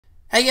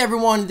Hey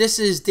everyone, this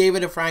is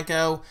David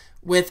DeFranco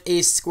with a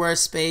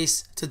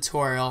Squarespace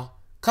tutorial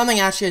coming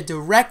at you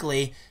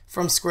directly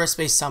from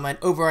Squarespace Summit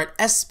over at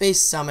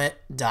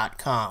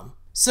sSpaceSummit.com.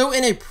 So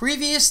in a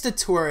previous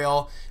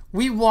tutorial,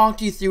 we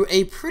walked you through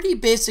a pretty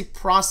basic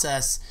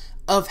process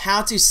of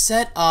how to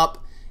set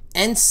up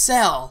and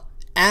sell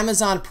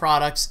Amazon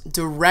products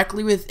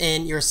directly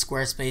within your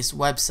Squarespace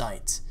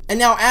website. And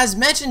now, as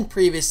mentioned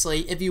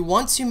previously, if you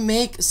want to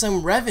make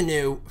some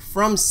revenue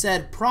from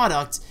said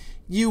product,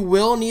 you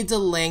will need to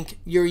link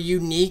your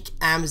unique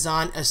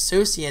Amazon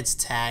Associates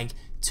tag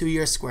to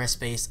your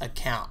Squarespace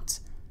account.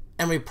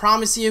 And we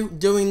promise you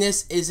doing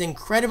this is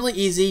incredibly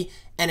easy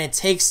and it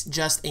takes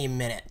just a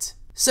minute.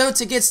 So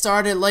to get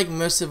started, like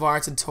most of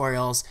our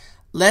tutorials,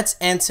 let's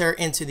enter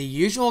into the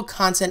usual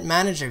Content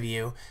Manager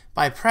view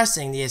by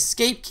pressing the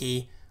Escape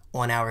key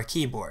on our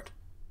keyboard.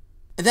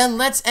 And then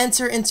let's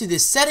enter into the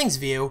Settings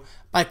view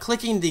by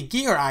clicking the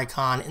gear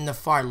icon in the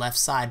far left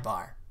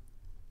sidebar.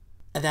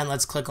 And then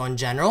let's click on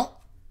General.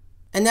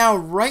 And now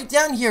right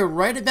down here,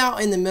 right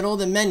about in the middle of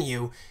the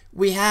menu,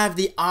 we have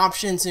the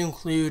option to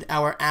include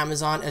our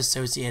Amazon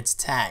Associates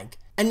tag.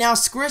 And now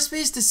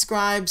Squarespace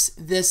describes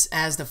this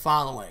as the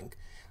following.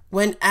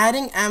 When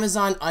adding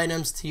Amazon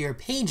items to your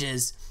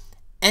pages,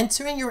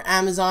 entering your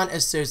Amazon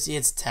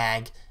Associates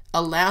tag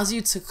allows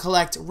you to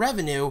collect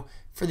revenue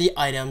for the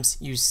items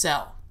you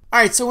sell.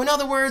 Alright, so in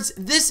other words,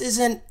 this is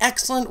an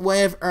excellent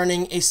way of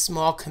earning a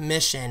small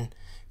commission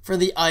for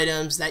the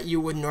items that you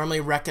would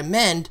normally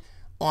recommend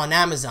on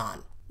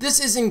Amazon. This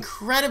is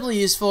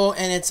incredibly useful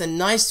and it's a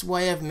nice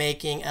way of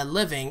making a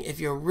living if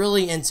you're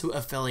really into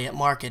affiliate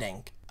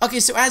marketing. Okay,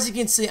 so as you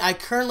can see, I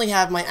currently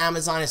have my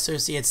Amazon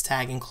Associates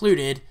tag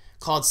included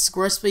called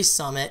Squarespace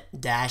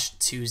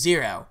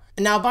Summit-20.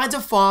 And now by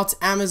default,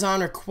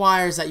 Amazon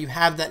requires that you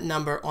have that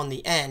number on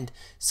the end,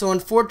 so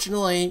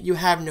unfortunately you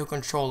have no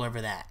control over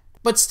that.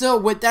 But still,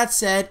 with that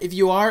said, if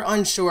you are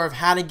unsure of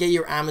how to get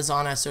your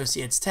Amazon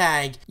Associates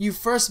tag, you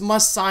first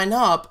must sign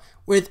up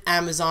with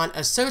Amazon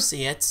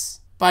Associates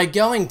by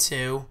going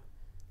to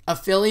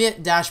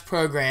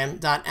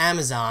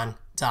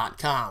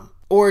affiliate-program.amazon.com.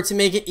 Or to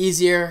make it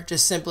easier,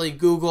 just simply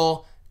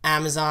Google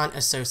Amazon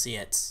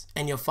Associates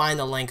and you'll find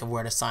the link of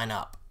where to sign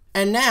up.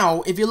 And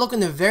now, if you look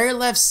in the very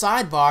left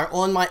sidebar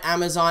on my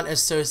Amazon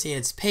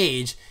Associates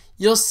page,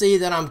 you'll see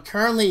that I'm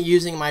currently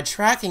using my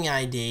tracking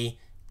ID,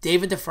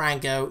 David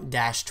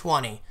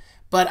DeFranco-20,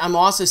 but I'm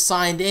also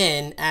signed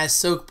in as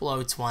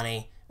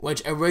SoakBlow20,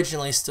 which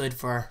originally stood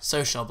for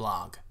social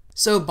blog.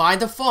 So by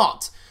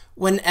default,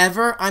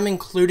 whenever I'm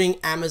including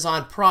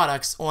Amazon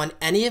products on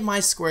any of my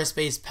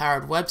Squarespace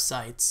powered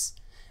websites,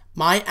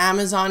 my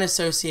Amazon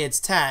Associates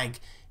tag,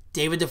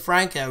 David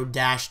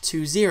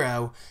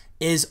DeFranco-20,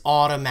 is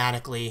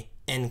automatically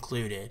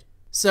included.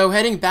 So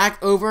heading back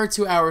over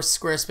to our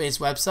Squarespace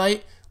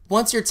website,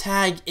 once your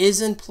tag is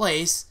in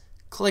place,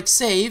 click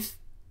Save,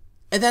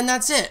 and then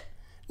that's it.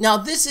 Now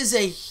this is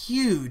a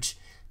huge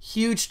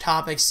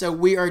topic, so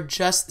we are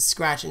just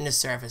scratching the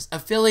surface.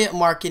 Affiliate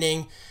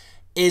marketing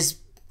is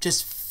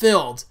just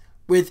filled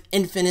with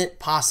infinite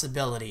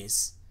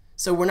possibilities.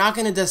 So we're not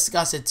going to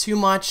discuss it too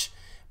much,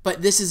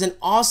 but this is an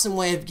awesome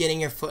way of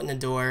getting your foot in the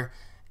door,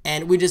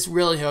 and we just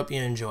really hope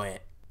you enjoy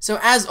it. So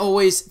as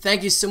always,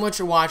 thank you so much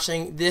for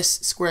watching this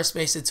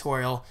Squarespace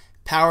tutorial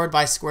powered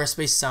by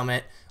Squarespace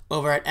Summit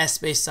over at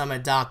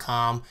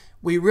sSpaceSummit.com.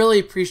 We really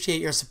appreciate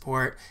your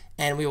support,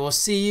 and we will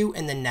see you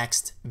in the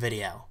next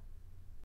video.